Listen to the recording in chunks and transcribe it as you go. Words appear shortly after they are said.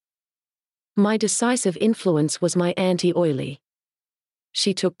My decisive influence was my Auntie Oily.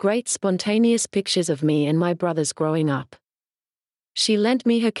 She took great spontaneous pictures of me and my brothers growing up. She lent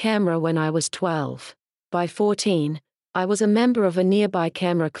me her camera when I was 12. By 14, I was a member of a nearby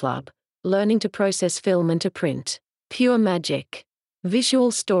camera club, learning to process film and to print. Pure magic.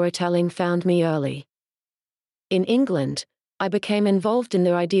 Visual storytelling found me early. In England, I became involved in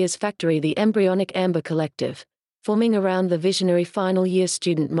the Ideas Factory, the embryonic Amber Collective, forming around the visionary final year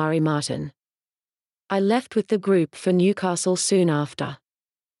student Murray Martin. I left with the group for Newcastle soon after.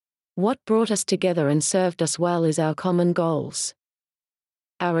 What brought us together and served us well is our common goals.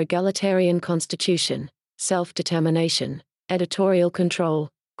 Our egalitarian constitution, self-determination, editorial control,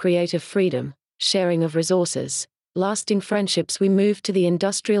 creative freedom, sharing of resources, lasting friendships. We moved to the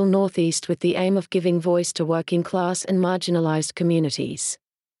industrial Northeast with the aim of giving voice to working class and marginalized communities.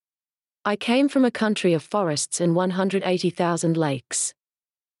 I came from a country of forests and 180,000 lakes.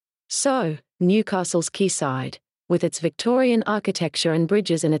 So, Newcastle's quayside, with its Victorian architecture and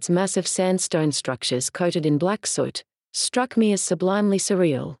bridges and its massive sandstone structures coated in black soot, struck me as sublimely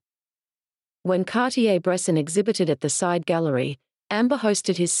surreal. When Cartier-Bresson exhibited at the side gallery, Amber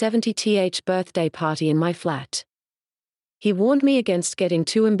hosted his 70th birthday party in my flat. He warned me against getting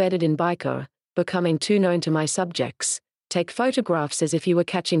too embedded in biker, becoming too known to my subjects. Take photographs as if you were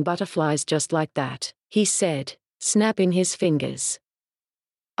catching butterflies just like that, he said, snapping his fingers.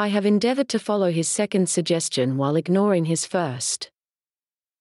 I have endeavored to follow his second suggestion while ignoring his first.